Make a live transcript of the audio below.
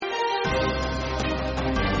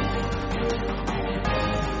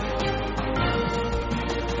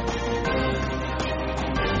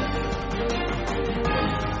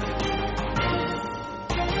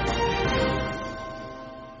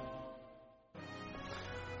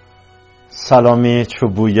سلامی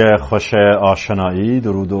چوبوی خوش آشنایی،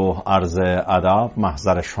 درود و عرض ادب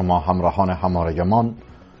محضر شما همراهان همارگمان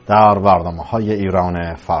در برنامه های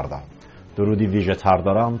ایران فردا. درودی ویژه تر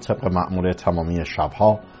دارم طبق معمول تمامی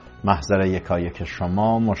شبها محضر یکایک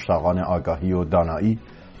شما مشتاقان آگاهی و دانایی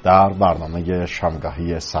در برنامه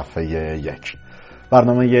شامگاهی صفحه 1.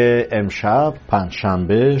 برنامه امشب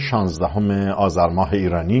پنجشنبه 16 آذر ماه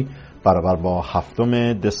ایرانی برابر با 7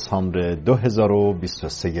 دسامبر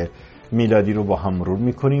 2023 میلادی رو با هم مرور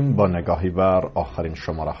میکنیم با نگاهی بر آخرین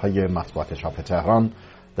شماره های مطبوعات چاپ تهران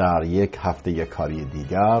در یک هفته کاری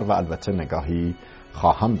دیگر و البته نگاهی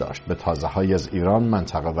خواهم داشت به تازه های از ایران،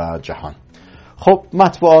 منطقه و جهان. خب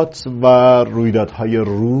مطبوعات و رویدادهای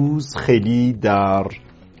روز خیلی در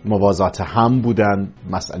موازات هم بودن.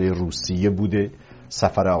 مسئله روسیه بوده،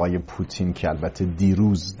 سفر آقای پوتین که البته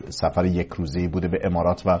دیروز سفر یک روزه‌ای بوده به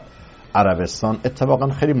امارات و عربستان، اتفاقا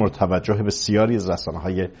خیلی مرتوجه بسیاری از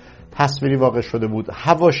رسانه‌های تصویری واقع شده بود.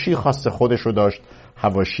 حواشی خاص خودش رو داشت،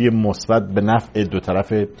 حواشی مثبت به نفع دو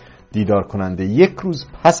طرف دیدار کننده. یک روز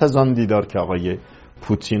پس از آن دیدار که آقای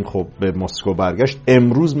پوتین خب به مسکو برگشت،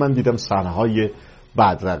 امروز من دیدم صحنه‌های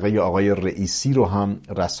بدرقه آقای رئیسی رو هم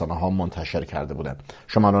رسانه‌ها منتشر کرده بودن.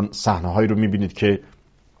 شما الان صحنه‌هایی رو می‌بینید که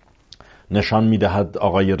نشان می‌دهد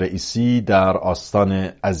آقای رئیسی در آستان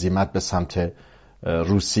عزیمت به سمت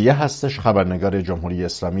روسیه هستش. خبرنگار جمهوری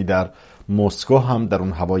اسلامی در مسکو هم در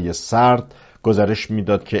اون هوای سرد گزارش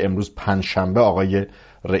میداد که امروز پنجشنبه آقای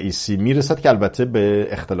رئیسی میرسد، که البته به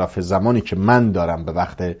اختلاف زمانی که من دارم به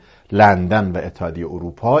وقت لندن و اتحادیه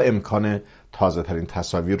اروپا امکان تازه ترین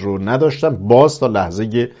تصاویر رو نداشتم. باز تا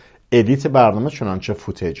لحظه ادیت برنامه چنانچه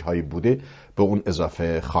فوتیج هایی بوده به اون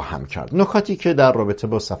اضافه خواهم کرد. نکاتی که در رابطه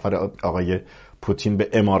با سفر آقای پوتین به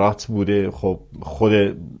امارات بوده، خب خود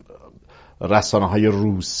رسانه‌های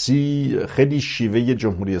روسی خیلی شیوه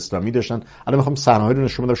جمهوری اسلامی داشتن. الان میخوام صحنه‌هایی رو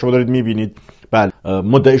نشون بدم، شما دارید می‌بینید. بله،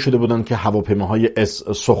 مدعی شده بودن که هواپیماهای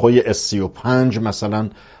سخوی S-35 مثلا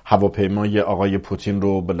هواپیمای آقای پوتین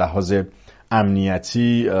رو به لحاظ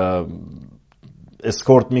امنیتی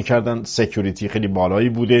اسکورت می‌کردن، سکیوریتی خیلی بالایی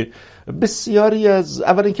بوده. بسیاری از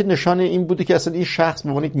اول اینکه نشانه این بوده که اصلا این شخص به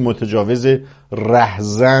عنوان یک متجاوز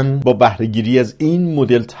رهزن با بهره‌گیری از این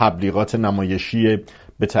مدل تبلیغات نمایشی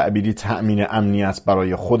به تعبیری تأمین امنیت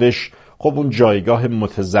برای خودش، خب اون جایگاه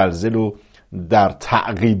متزلزل و در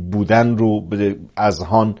تعقیب بودن رو به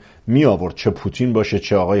اذهان می آورد، چه پوتین باشه،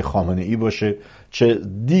 چه آقای خامنه‌ای باشه، چه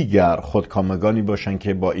دیگر خودکامگانی باشن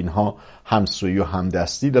که با اینها همسویی و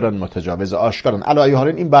همدستی دارن، متجاوز آشکارن. علی ای حال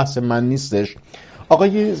این بحث من نیستش.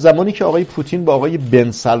 زمانی که آقای پوتین با آقای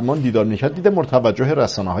بن سلمان دیدار می‌کرد، دیده مرتوجه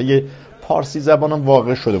رسانه‌های پارسی زبان هم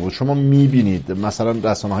واقع شده بود. شما می‌بینید مثلا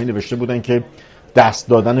رسانه‌هایی نوشته بودن که دست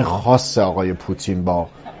دادن خاص آقای پوتین با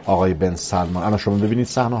آقای بن سلمان. الان شما ببینید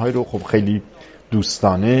صحنه‌های رو، خب خیلی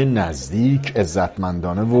دوستانه، نزدیک،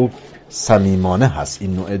 عزتمندانه و صمیمانه هست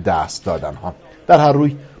این نوع دست دادن ها. در هر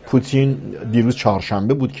روی پوتین دیروز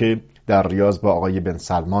چهارشنبه بود که در ریاض با آقای بن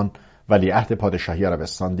سلمان ولیعهد پادشاهی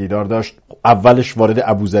عربستان دیدار داشت. اولش وارد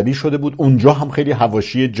ابوظبی شده بود، اونجا هم خیلی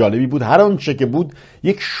حواشی جالبی بود. هر آنچه که بود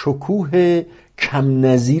یک شکوه کم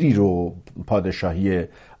نظیری رو پادشاهی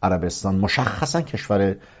عربستان، مشخصا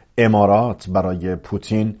کشور امارات، برای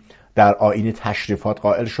پوتین در آیین تشریفات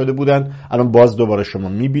قائل شده بودن. الان باز دوباره شما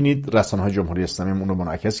میبینید رسانه‌های جمهوری اسلامی اون رو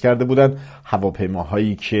منعکس کرده بودن.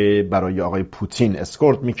 هواپیماهایی که برای آقای پوتین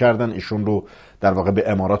اسکورت میکردن، ایشون رو در واقع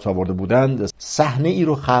به امارات آورده بودند. صحنه ای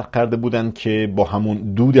رو خلق کرده بودن که با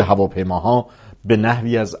همون دود هواپیماها به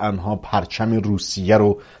نحوی از آنها پرچم روسیه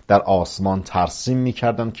رو در آسمان ترسیم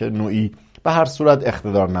میکردن که نوعی به هر صورت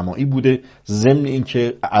اقتدار نمایی بوده، ضمن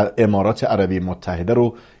اینکه امارات عربی متحده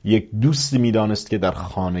رو یک دوستی میدانست که در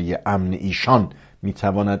خانه امن ایشان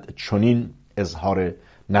میتواند چنین اظهار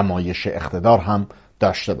نمایش اقتدار هم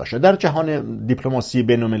داشته باشه. در جهان دیپلماسی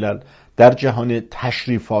بین الملل، در جهان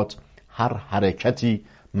تشریفات، هر حرکتی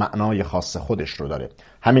معنای خاص خودش رو داره.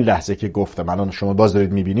 همین لحظه که گفتم، الان شما باز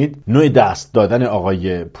دارید میبینید نوع دست دادن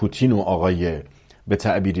آقای پوتین و آقای به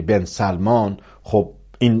تعبیری بن سلمان، خب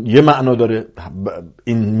این یه معنا داره،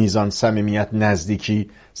 این میزان صمیمیت، نزدیکی،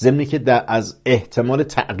 ضمن که از احتمال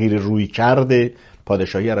تغییر روی کرده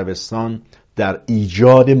پادشاهی عربستان در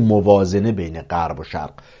ایجاد موازنه بین غرب و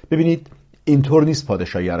شرق. ببینید اینطور نیست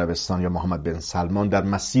پادشاهی عربستان یا محمد بن سلمان در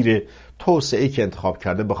مسیر توسعه‌ای که انتخاب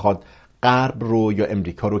کرده بخواد غرب رو یا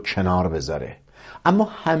امریکا رو کنار بذاره، اما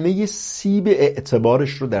همه سیب اعتبارش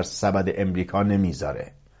رو در سبد امریکا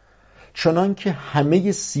نمیذاره. چنان که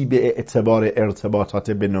همه سیب اعتبار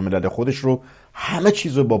ارتباطات بین‌الملل خودش رو همه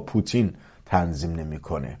چیز رو با پوتین تنظیم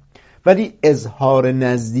نمی‌کنه، ولی اظهار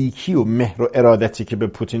نزدیکی و مهر و ارادتی که به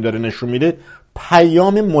پوتین داره نشون میده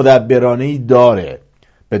پیام مدبرانه‌ای داره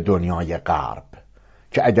به دنیای غرب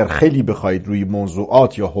که اگر خیلی بخواید روی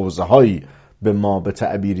موضوعات یا حوزه‌هایی به ما به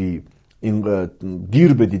تعبیری این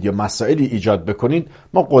گیر بدید یا مسائلی ایجاد بکنید،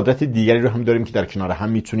 ما قدرت دیگری رو هم داریم که در کنار هم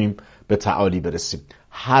میتونیم به تعالی برسیم.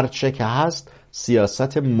 هرچه که هست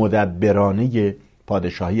سیاست مدبرانه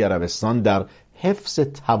پادشاهی عربستان در حفظ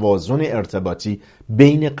توازن ارتباطی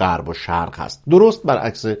بین غرب و شرق هست، درست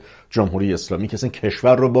برعکس جمهوری اسلامی که اصلا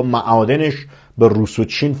کشور رو با معادنش به روس و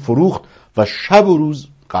چین فروخت و شب و روز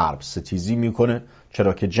غرب ستیزی میکنه،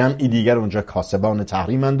 چرا که جمعی دیگر اونجا کاسبان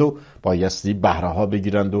تحریمند و بایستی بهره ها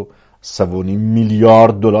بگیرند و 3.5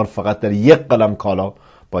 میلیارد دلار فقط در یک قلم کالا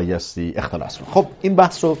بایستی اختلاس کنند. خب این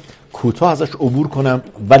بحث رو کوتاه ازش عبور کنم.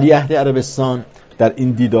 ولیعهد عربستان در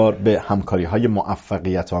این دیدار به همکاری‌های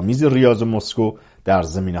موفقیت‌آمیز ریاض و مسکو در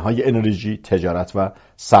زمینه‌های انرژی، تجارت و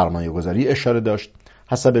سرمایه‌گذاری اشاره داشت.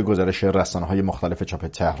 حسب گزارش رسانه‌های مختلف چاپ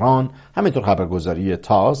تهران، همینطور خبرگزاری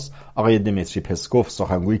تاس، آقای دمیتری پسکوف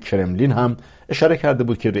سخنگوی کرملین هم اشاره کرده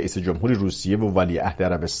بود که رئیس جمهور روسیه و ولیعهد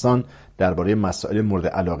عربستان درباره مسائل مورد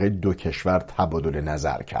علاقه دو کشور تبادل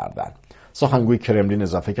نظر کردند. سخنگوی کرملین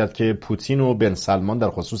اضافه کرد که پوتین و بن سلمان در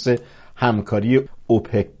خصوص همکاری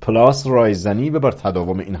اوپک پلاس رایزنی و بر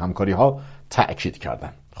تداوم این همکاری ها تأکید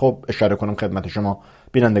کردند. خب اشاره کنم خدمت شما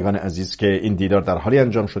بینندگان عزیز که این دیدار در حالی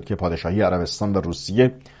انجام شد که پادشاهی عربستان و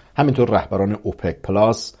روسیه همینطور رهبران اوپک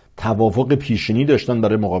پلاس توافق پیشینی داشتن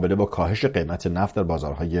برای مقابله با کاهش قیمت نفت در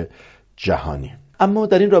بازارهای جهانی. اما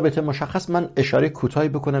در این رابطه مشخص من اشاره کوتاهی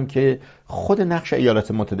بکنم که خود نقش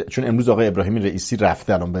ایالات متحده، چون امروز آقای ابراهیمی رئیسی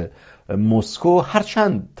رفته الان به مسکو،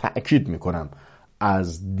 هرچند تأکید میکنم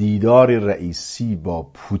از دیدار رئیسی با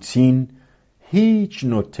پوتین هیچ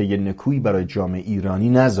نکته نکویی برای جامعه ایرانی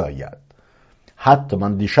نزاید. حتی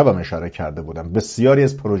من دیشبم اشاره کرده بودم بسیاری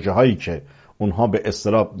از پروژه هایی که اونها به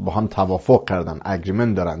اصطلاح با هم توافق کردن،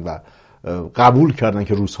 اگریمنت دارن و قبول کردن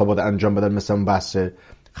که روس‌ها باید انجام بدن، مثلا بحث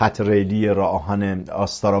خط ریلی راه آهن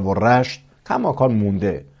آستارا و رشت کماکان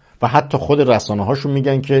مونده و حتی خود رسانه هاشون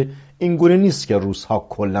میگن که این گونه نیست که روس‌ها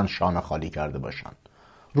کلاً شانه خالی کرده باشن.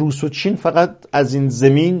 روس و چین فقط از این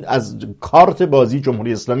زمین، از کارت بازی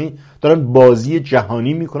جمهوری اسلامی دارن بازی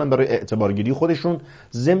جهانی میکنن برای اعتبارگیری خودشون،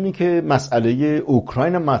 ضمنی که مسئله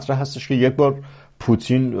اوکراین مطرح هستش که یک بار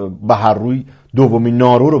پوتین به هر روی دومین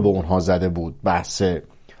نارو رو به اونها زده بود، بحث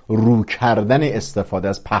رو کردن استفاده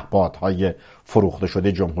از پهپادهای فروخته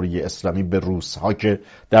شده جمهوری اسلامی به روس‌ها که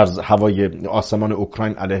در هوای آسمان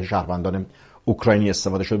اوکراین علیه شهروندان اوکراینی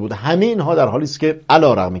استفاده شده بود. همه اینها در حالی است که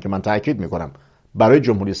علیرغمی که من تاکید میکنم برای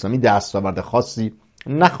جمهوری اسلامی دستاورد خاصی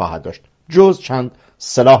نخواهد داشت جز چند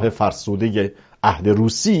سلاح فرسوده عهد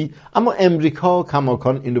روسی، اما امریکا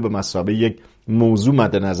کماکان این رو به مثابه یک موضوع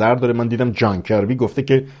مد نظر داره. من دیدم جان کربی گفته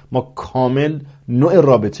که ما کامل نوع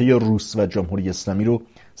رابطه روس و جمهوری اسلامی رو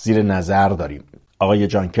زیر نظر داریم. آقای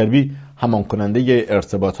جان کربی همان کننده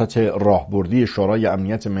ارتباطات راهبردی شورای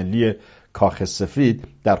امنیت ملی کاخ سفید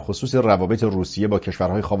در خصوص روابط روسیه با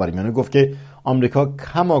کشورهای خاورمیانه گفت که آمریکا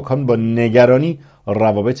کماکان با نگرانی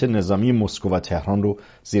روابط نظامی مسکو و تهران رو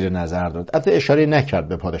زیر نظر داد. البته اشاره نکرد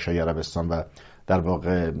به پادشاهی عربستان و در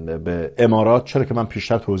واقع به امارات، چرا که من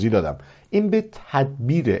پیشتر توضیح دادم این به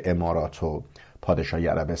تدبیر امارات و پادشاهی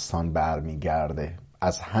عربستان برمیگرده.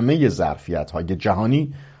 از همه ظرفیت‌های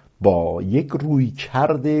جهانی با یک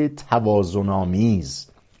رویکرد توازن‌آمیز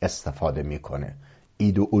استفاده میکنه،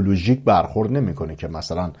 ایدئولوژیک برخورد نمیکنه که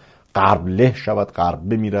مثلا غرب له شود، غرب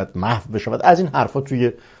بمیرد، محو بشود. از این حرفا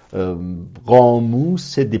توی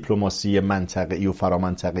قاموس دیپلماسی منطقه‌ای و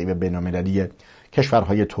فرامنطقه‌ای و بین‌المللی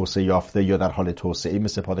کشورهای توسعه یافته یا در حال توسعه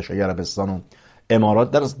مثل پادشاهی عربستان و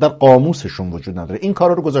امارات در قاموسشون وجود نداره. این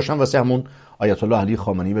کارا رو گذاشتن واسه همون آیت الله علی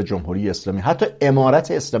خامنه‌ای و جمهوری اسلامی. حتی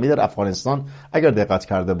امارت اسلامی در افغانستان اگر دقت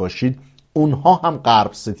کرده باشید اونها هم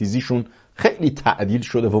غرب ستیزیشون خیلی تعدیل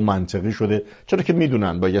شده و منطقی شده، چرا که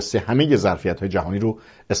میدونن بایستی همه ظرفیت‌های جهانی رو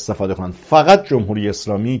استفاده کنن. فقط جمهوری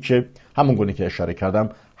اسلامی که همون گونه که اشاره کردم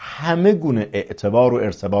همه گونه اعتبار و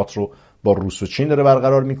ارتباط رو با روس و چین داره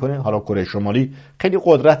برقرار میکنه. حالا کره شمالی خیلی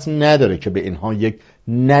قدرت نداره که به اینها یک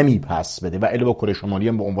نمی پس بده و علاوه کره شمالی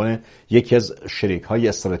هم به عنوان یکی از شریک‌های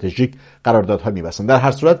استراتژیک قراردادها می‌بستن. در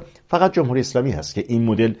هر صورت فقط جمهوری اسلامی هست که این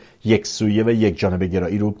مدل یکسویه و یک جانبه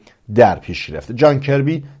گرایی رو در پیش گرفته. جان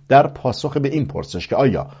کربی در پاسخ به این پرسش که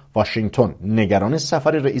آیا واشنگتن نگران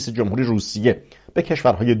سفر رئیس جمهوری روسیه به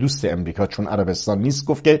کشورهای دوست امریکا چون عربستان نیست،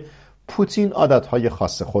 گفت که پوتین عادت‌های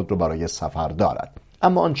خاص خود رو برای سفر دارد.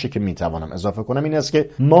 اما آنچه که میتوانم اضافه کنم این است که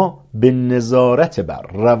ما به نظارت بر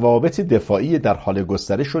روابط دفاعی در حال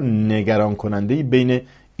گسترش و نگران کننده بین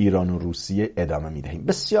ایران و روسیه ادامه میدهیم.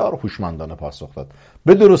 بسیار هوشمندانه پاسخ داد.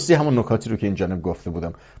 به درستی همون نکاتی رو که این جانب گفته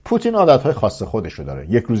بودم. پوتین عادتهای خاص خودش رو داره.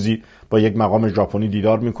 یک روزی با یک مقام ژاپنی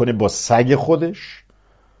دیدار میکنه، با سگ خودش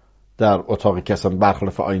در اتاقی که اصلا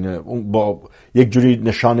برخلاف آینه با یک جوری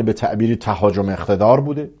نشانه به تعبیری تهاجم اقتدار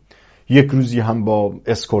بوده. یک روزی هم با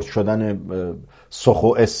اسکورت شدن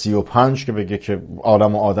سخو S-35 که بگه که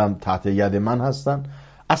عالم و آدم تحت ید من هستن.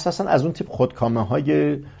 اساسا از اون تیپ خودکامه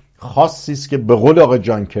های خاصی است که به قول آقای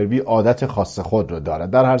جان کربی عادت خاص خود رو داره.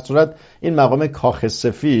 در هر صورت این مقام کاخ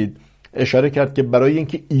سفید اشاره کرد که برای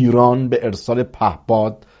اینکه ایران به ارسال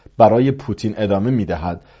پهپاد برای پوتین ادامه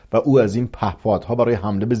میدهد و او از این پهپادها برای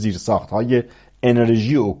حمله به زیرساخت‌های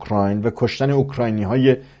انرژی اوکراین و کشتن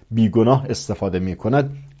اوکراینی‌های بیگناه استفاده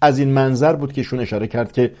می‌کند، از این منظر بود که ایشون اشاره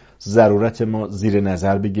کرد که ضرورت ما زیر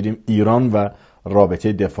نظر بگیریم ایران و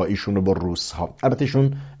رابطه دفاعیشون رو با روس‌ها. البته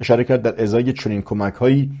ایشون اشاره کرد در ازای چنین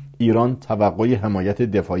کمک‌هایی ایران توقع حمایت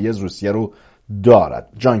دفاعی از روسیه رو دارد.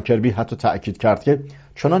 جان کربی حتی تأکید کرد که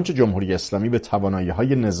چنانچه جمهوری اسلامی به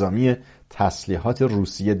توانایی‌های نظامی تسلیحات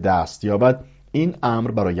روسیه دست یابد، این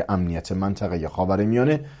امر برای امنیت منطقه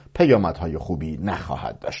خاورمیانه پیامدهای خوبی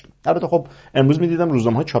نخواهد داشت. البته خب امروز می‌دیدم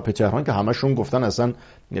روزنامه‌های چاپ تهران که همشون گفتن اصلا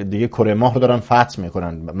دیگه کره ماه رو دارن فتح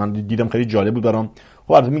میکنن. من دیدم خیلی جالب بود برام.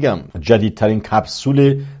 خب البته میگم جدیدترین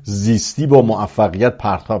کپسول زیستی با موفقیت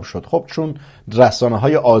پرتاب شد. خب چون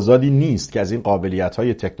رسانه‌های آزادی نیست که از این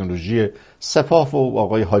قابلیت‌های تکنولوژی سپاه و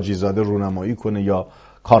آقای حاجی زاده رونمایی کنه یا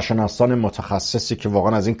کارشناسان متخصصی که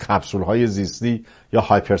واقعا از این کپسول‌های زیستی یا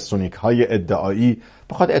هایپرسونیک‌های ادعایی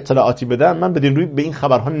بخواد اطلاعاتی بدن، من بدین روی به این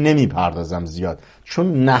خبرها نمیپردازم زیاد،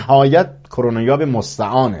 چون نهایت کرونایاب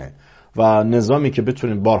مستعانه و نظامی که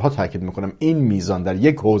بتونیم، بارها تاکید میکنم، این میزان در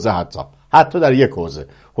یک حوزه حتی در یک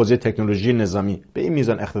حوزه تکنولوژی نظامی به این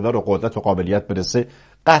میزان اقتدار و قدرت و قابلیت برسه،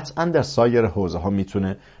 قطعا در سایر حوزه ها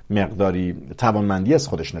میتونه مقداری توانمندی از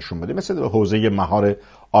خودش نشون بده. مثل حوزه مهار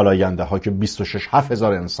آلاینده ها که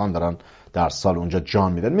 26,000 انسان دارن در سال اونجا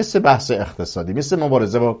جان میدن، مثل بحث اقتصادی، مثل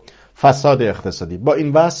مبارزه با فساد اقتصادی. با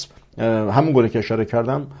این وصف همون گونه که اشاره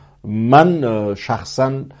کردم، من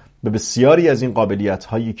شخصا به بسیاری از این قابلیت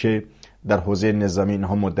هایی که در حوزه نظامی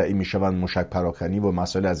اینها مدعی میشوند، موشک پراکنی و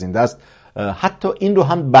مسائل از این دست، حتی این رو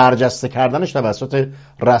هم برجسته کردنش توسط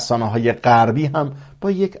رسانه‌های غربی هم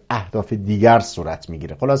با یک اهداف دیگر صورت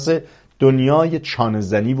میگیره. خلاصه دنیای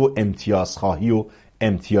چانه‌زنی و امتیازخواهی و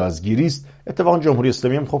امتیازگیری است. اتفاقا جمهوری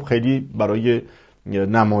اسلامی هم خب خیلی برای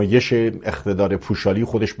نمایش اقتدار پوشالی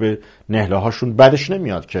خودش به نهله هاشون بدش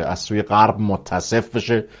نمیاد که از سوی غرب متصف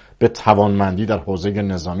بشه به توانمندی در حوزه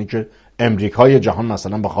نظامی که امریکای جهان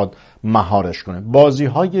مثلا بخواد مهارش کنه. بازی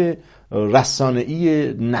های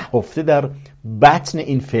رسانه‌ای نهفته در بطن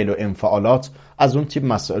این فعل و انفعالات از اون تیپ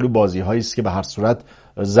مسائل و بازی هایی است که به هر صورت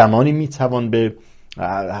زمانی میتوان به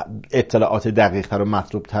اطلاعات دقیق‌تر و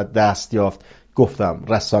مطلوب‌تر دست یافت. گفتم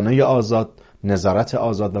رسانه آزاد، نظارت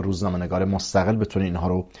آزاد و روزنامه‌نگار مستقل بتونه اینها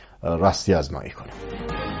رو راستی آزمایی کنه.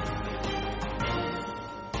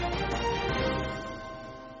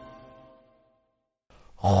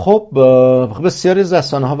 خب بسیاری از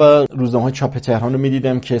رسانه‌ها و روزنامه‌های چاپ تهران رو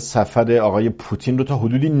می‌دیدم که سفر آقای پوتین رو تا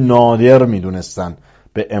حدودی نادر می‌دونستن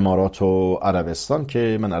به امارات و عربستان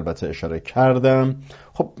که من البته اشاره کردم.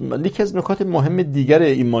 خب یکی از نکات مهم دیگر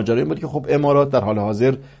این ماجرا این بود که خب امارات در حال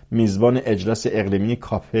حاضر میزبان اجلاس اقلیمی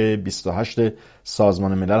کاپ 28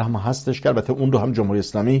 سازمان ملل هم هستش که البته اون رو هم جمهوری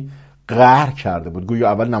اسلامی قهر کرده بود.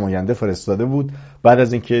 گویا اول نماینده فرستاده بود، بعد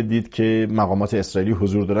از اینکه دید که مقامات اسرائیلی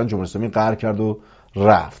حضور دارن جمهوری اسلامی قهر کرد و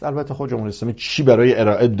رفت. البته خب جمهوری اسلامی چی برای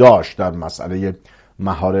ارائه داشت در مسئله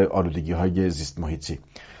مهار آلودگی‌های زیست محیطی.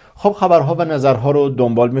 خب خبرها و نظرها رو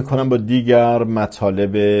دنبال میکنم با دیگر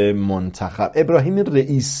مطالب منتخب. ابراهیم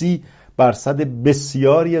رئیسی بر صد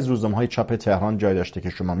بسیاری از روزنامه‌های چاپ تهران جای داشته که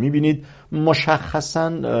شما میبینید.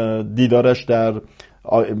 مشخصاً دیدارش در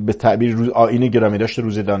به تعبیر آیین گرامی داشته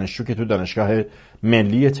روز دانشجو که تو دانشگاه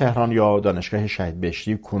ملی تهران یا دانشگاه شهید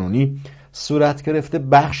بهشتی کنونی صورت گرفته.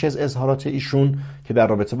 بخش از اظهارات ایشون که در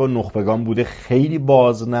رابطه با نخبگان بوده خیلی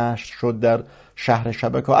بازنشر شد در شهر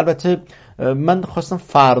شبکه. البته من خواستم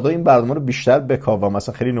فردا این برنامه رو بیشتر بکاوم،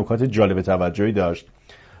 مثلا خیلی نکات جالب توجهی داشت.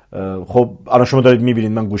 خب الان شما دارید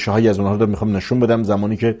میبینید، من گوشه هایی از اونها رو میخوام نشون بدم.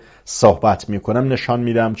 زمانی که صحبت میکنم نشان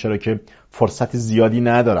میدم، چرا که فرصت زیادی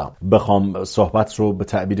ندارم بخوام صحبت رو به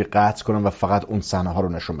تعبیری قطع کنم و فقط اون صحنه ها رو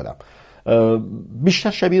نشون بدم.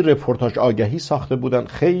 بیشتر شبیه رپورتاج آگهی ساخته بودن.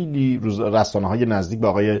 خیلی رسانه‌های نزدیک به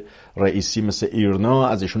آقای رئیسی مثل ایرنا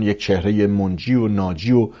از ایشون یک چهره منجی و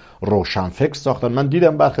ناجی و روشنفکر ساختن. من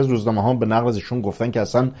دیدم برخی از روزنامه‌ها به نقل از ایشون گفتن که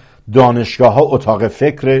اصلا دانشگاه‌ها اتاق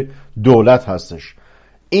فکر دولت هستش.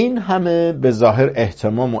 این همه به ظاهر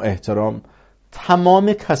اهتمام و احترام،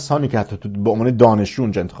 تمام کسانی که حتی به عنوان دانشجو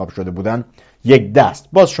اونجا انتخاب شده بودن یک دست.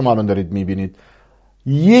 باز شما الان دارید می‌بینید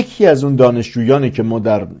یکی از اون دانشجویانی که ما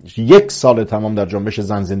در 1 سال تمام در جنبش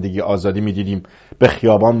زن زندگی آزادی می‌دیدیم به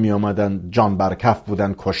خیابان می‌آمدن، جان برکف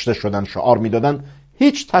بودن، کشته شدن، شعار می‌دادن،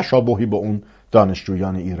 هیچ تشابهی با اون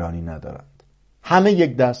دانشجویان ایرانی ندارند. همه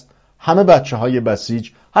یک دست، همه بچه‌های بسیج.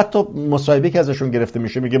 حتی مصاحبه که ازشون گرفته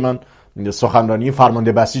میشه میگه من سخنرانی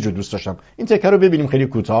فرمانده بسیج رو دوست داشتم. این تکه رو ببینیم خیلی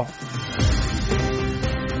کوتاه.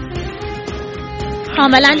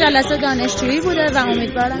 کاملا جلسه دانشجویی بوده و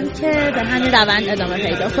امیدوارم که به همین روند ادامه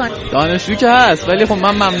پیدا کنه. دانشجویی که هست ولی خب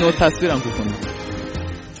من ممنوع تصویرم کنم،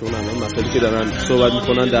 چون الان مسائلی که دارن صحبت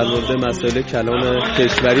میکنن در مورد مسائل کلان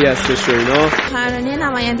کشوری هستش و اینا. سخنرانی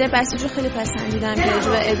نماینده بسیج رو خیلی پسندیدم که راجع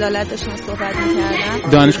به عدالت داشتن صحبت میکردن.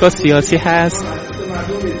 دانشگاه سیاسی هست،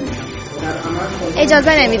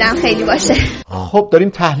 اجازه نمیدم خیلی باشه. خب داریم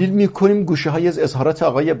تحلیل میکنیم گوشه های از اظهارات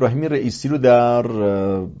آقای ابراهیمی رئیسی رو در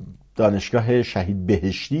دانشگاه شهید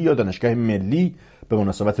بهشتی یا دانشگاه ملی به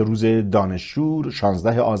مناسبت روز دانشجو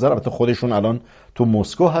 16 آذر. البته خودشون الان تو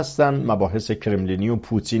مسکو هستن، مباحث کرملینی و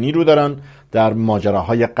پوتینی رو دارن در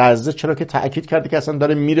ماجراهای غزه، چرا که تأکید کرده که اصلا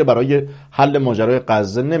داره میره برای حل ماجرای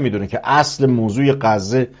غزه. نمیدونه که اصل موضوع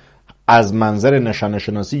غزه از منظر نشانه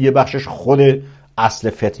شناسی یه بخشش خود اصل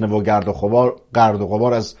فتنه و گرد و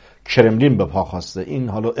غبار از کرملین به پا خواسته. این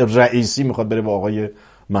حالا رئیسی میخواد بره با آقای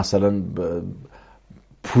مثلا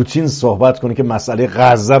پوتین صحبت کنه که مسئله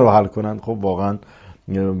غزه رو حل کنن. خب واقعا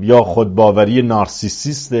یا خودباوری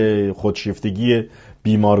نارسیسیست، خودشیفتگی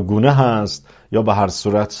بیمارگونه هست، یا به هر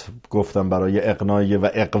صورت گفتم برای اقناع و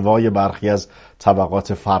اقوای برخی از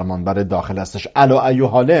طبقات فرمانبر داخل هستش. علا ای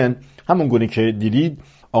حالن همون گونه که دیدید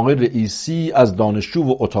آقای رئیسی از دانشجو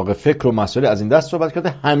و اتاق فکر و مسائل از این دست صحبت کرده.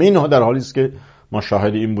 همه اینها در حالی است که ما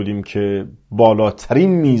شاهد این بودیم که بالاترین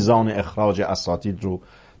میزان اخراج اساتید رو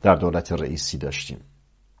در دولت رئیسی داشتیم.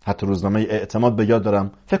 حتی روزنامه اعتماد به یاد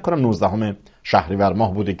دارم فکر کنم 19 شهریور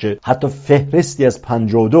ماه بوده که حتی فهرستی از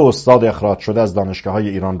 52 استاد اخراج شده از دانشگاه‌های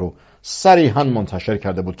ایران رو صریحاً منتشر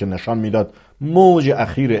کرده بود که نشان میداد موج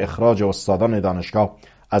اخیر اخراج استادان دانشگاه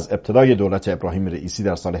از ابتدای دولت ابراهیم رئیسی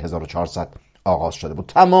در سال 1400 آغاز شده بود.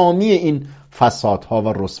 تمامی این فسادها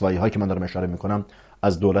و رسوایی‌ها که من دارم اشاره میکنم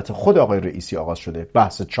از دولت خود آقای رئیسی آغاز شده.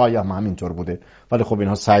 بحث چای هم همینطور بوده. ولی خب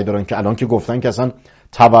اینها سعی دارن که الان که گفتن که اصلا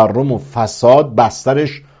تورم و فساد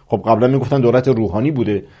بسترش، خب قبلا میگفتن دولت روحانی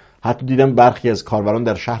بوده. حتی دیدم برخی از کاربران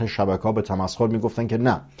در شهر شبکه‌ها به تمسخر میگفتن که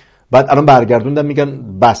نه، بعد الان برگردوندن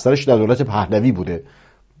میگن بسترش در دولت پهلوی بوده.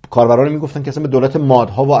 کاربران میگفتن که اصلا به دولت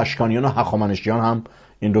مادها و اشکانیان و هخامنشیان هم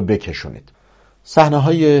این رو بکشونید.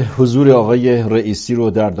 صحنه‌های حضور آقای رئیسی رو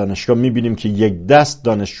در دانشگاه می‌بینیم که یک دست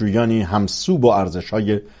دانشجویانی همسو با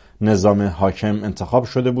ارزش‌های نظام حاکم انتخاب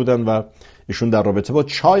شده بودند و ایشون در رابطه با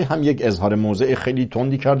چای هم یک اظهار موضع خیلی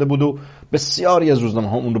تندی کرده بود و بسیاری از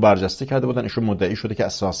روزنامه‌ها اون رو برجسته کرده بودن. ایشون مدعی شده که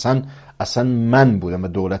اصلا من بودم و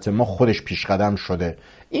دولت ما خودش پیش قدم شده.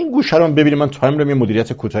 این گوشه رو ببینیم. من تایم رو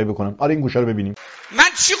مدیریت کوتاهی بکنم. آره این گوشه رو ببینیم. من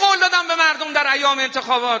چی قول دادم به مردم در ایام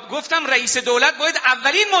انتخابات؟ گفتم رئیس دولت باید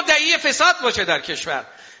اولین مدعی فساد باشه در کشور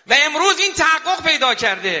و امروز این تحقق پیدا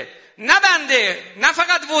کرده. نه بنده، نه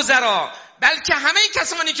فقط وزرا، بلکه همه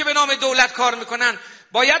کسانی که به نام دولت کار میکنن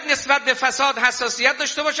باید نسبت به فساد حساسیت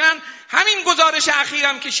داشته باشن. همین گزارش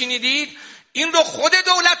اخیرم که شنیدید این رو خود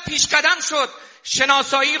دولت پیش قدم شد،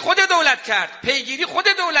 شناسایی خود دولت کرد، پیگیری خود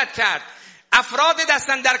دولت کرد، افراد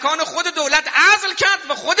دستاندرکان خود دولت عزل کرد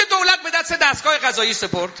و خود دولت به دست دستگاه قضایی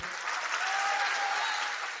سپرد.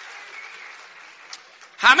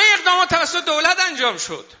 همه اقدامات توسط دولت انجام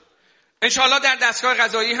شد. انشاءالله در دستگاه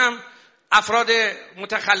قضایی هم افراد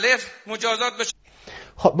متخلف مجازات بشه.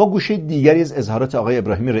 خب با گوشه دیگری از اظهارات آقای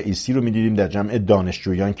ابراهیمی رئیسی رو می‌دیدیم در جمع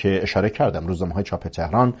دانشجویان که اشاره کردم. روزنامه‌های چاپ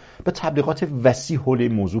تهران به تبلیغات وسیع حول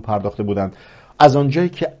این موضوع پرداخته بودند. از آنجایی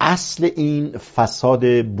که اصل این فساد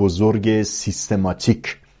بزرگ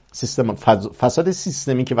سیستماتیک، فساد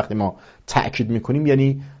سیستمی که وقتی ما تأکید می‌کنیم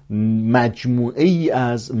یعنی مجموعه ای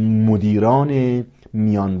از مدیران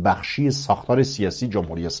میانبخشی ساختار سیاسی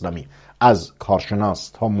جمهوری اسلامی، از کارشناس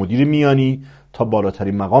تا مدیر میانی تا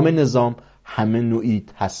بالاترین مقام نظام، همه نوعی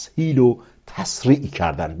تسهیل و تسریع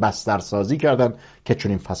کردن، بسترسازی کردن که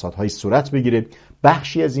چنین فسادهایی صورت بگیره.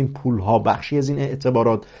 بخشی از این پولها، بخشی از این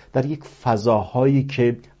اعتبارات در یک فضاهایی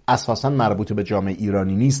که اساساً مربوط به جامعه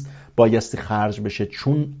ایرانی نیست بایستی خرج بشه،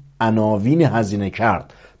 چون عناوین هزینه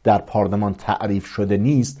کرد در پارلمان تعریف شده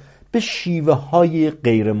نیست، به شیوه های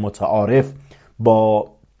غیر متعارف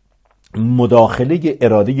با مداخله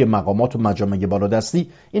اراده مقامات و مجامع بالادستی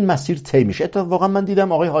این مسیر طی میشه. اتفاقا من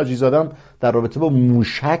دیدم آقای حاجی زادم در رابطه با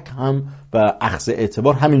موشک هم و اخذ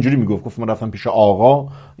اعتبار همینجوری میگفت من رفتم پیش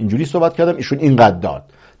آقا اینجوری صحبت کردم ایشون اینقدر داد.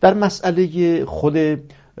 در مسئله خود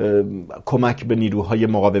کمک به نیروهای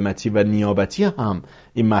مقاومتی و نیابتی هم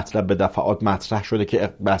این مطلب به دفعات مطرح شده که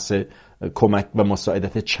بحث کمک و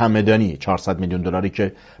مساعدت چمدانی 400 میلیون دلاری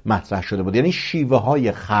که مطرح شده بود. یعنی شیوه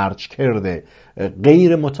های خرج کرده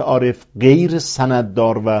غیر متعارف، غیر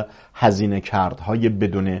سنددار و هزینه کردهای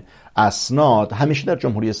بدون اسناد همیشه در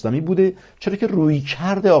جمهوری اسلامی بوده، چرا که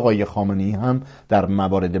رویکرد آقای خامنه‌ای هم در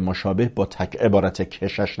موارد مشابه با عبارت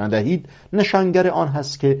کشش ندهید نشانگر آن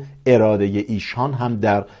هست که اراده ایشان هم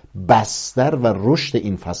در بستر و رشد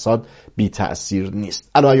این فساد بی تأثیر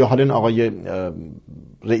نیست. علی حال آقای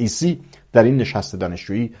رئیسی در این نشست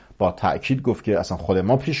دانشجویی با تأکید گفت که اصلا خود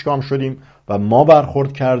ما پیشگام شدیم و ما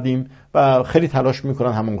برخورد کردیم و خیلی تلاش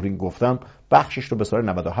میکنن همونطوری گفتم بخشش رو به سال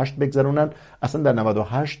 98 بگذرونن. اصلا در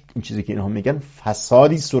 98 این چیزی که اینها میگن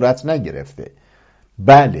فسادی صورت نگرفته.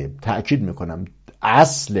 بله تأکید میکنم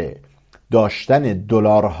اصل داشتن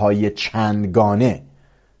دلارهای چندگانه،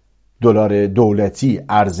 دلار دولتی،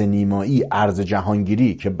 ارز نیمایی، ارز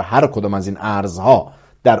جهانگیری که به هر کدام از این ارزها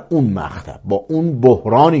در اون مقطع با اون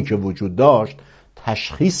بحرانی که وجود داشت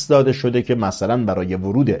تشخیص داده شده که مثلا برای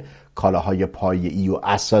ورود کالاهای پایه‌ای و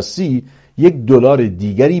اساسی یک دلار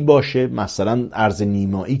دیگری باشه، مثلا ارز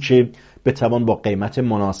نیمایی که بتوان با قیمت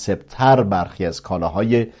مناسب تر برخی از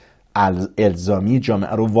کالاهای الزامی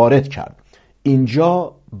جامعه رو وارد کرد.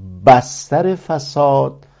 اینجا بستر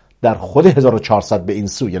فساد در خود 1400 به این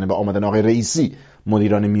سو، یعنی با آمدن آقای رئیسی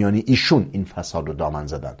مدیران میانی ایشون این فساد رو دامن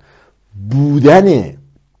زدن. بودن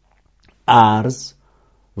ارز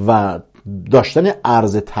و داشتن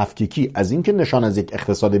ارز تفکیکی از این که نشان از یک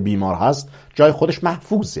اقتصاد بیمار هست جای خودش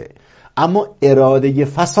محفوظه، اما اراده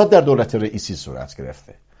فساد در دولت رئیسی صورت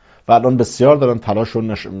گرفته و الان بسیار دارن تلاش رو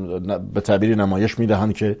به تعبیر نمایش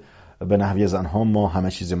میدهند که به نحوی زنها ما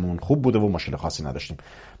همه چیزمون خوب بوده و مشکل خاصی نداشتیم.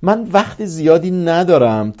 من وقت زیادی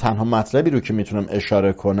ندارم، تنها مطلبی رو که میتونم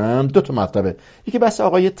اشاره کنم 2 مطلبه. یکی بحث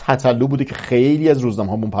آقای تتلو بوده که خیلی از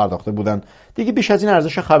روزنامه‌هامون پرداخته بودن، دیگه بیش از این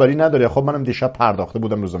ارزش خبری نداره. خب منم دیشب پرداخته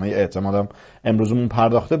بودم، روزنامه اعتمادم امروزمون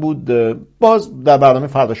پرداخته بود، باز در برنامه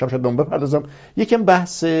فردا شب شاید اون بپردازم. یکم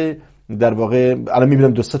بحث در واقع الان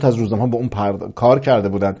میبینم 2 تا از روزنامه‌ها با اون کار کرده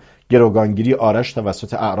بودن. گروگانگیری آرش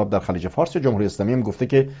توسط اعراب در خلیج فارس. جمهوری اسلامی هم گفته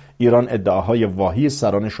که ایران ادعاهای واهی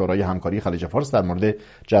سران شورای همکاری خلیج فارس در مورد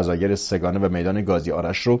جزایر سگانه و میدان گازی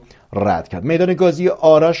آرش رو رد کرد. میدان گازی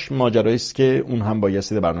آرش ماجرایی است که اون هم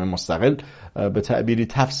بایستی برنامه مستقل به تعبیری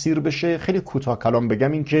تفسیر بشه. خیلی کوتاه کلام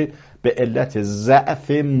بگم این که به علت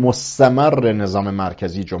ضعف مستمر نظام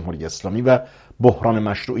مرکزی جمهوری اسلامی و بحران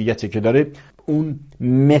مشروعیتی که داره، اون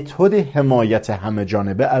متد حمایت همه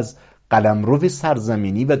جانبه از قلمرو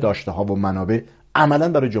سرزمینی و داشته ها و منابع عملا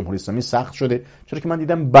برای جمهوری اسلامی سخت شده. چرا که من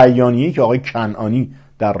دیدم بیانیه‌ای که آقای کنعانی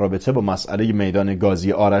در رابطه با مسئله میدان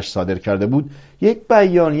گازی آرش صادر کرده بود، یک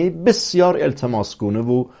بیانیه بسیار التماسگونه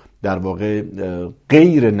و در واقع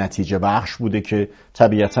غیر نتیجه بخش بوده که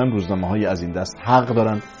طبیعتا روزنامه‌های از این دست حق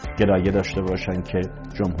دارن گلایه داشته باشن که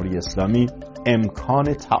جمهوری اسلامی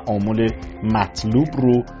امکان تعامل مطلوب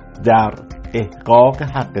رو در احقاق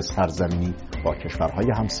حق سرزمینی با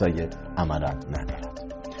کشورهای همسایه عملا ندارد.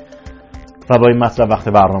 و با این مطلب وقت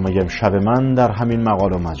برنامه امشب من در همین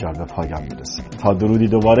مقال و مجال به پایان میرسیم. تا درودی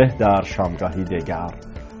دوباره در شامگاهی دیگر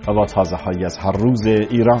و با تازه‌هایی از هر روز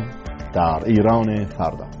ایران در ایران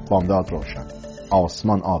فردا. بامداد روشن،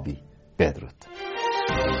 آسمان آبی. بدرود.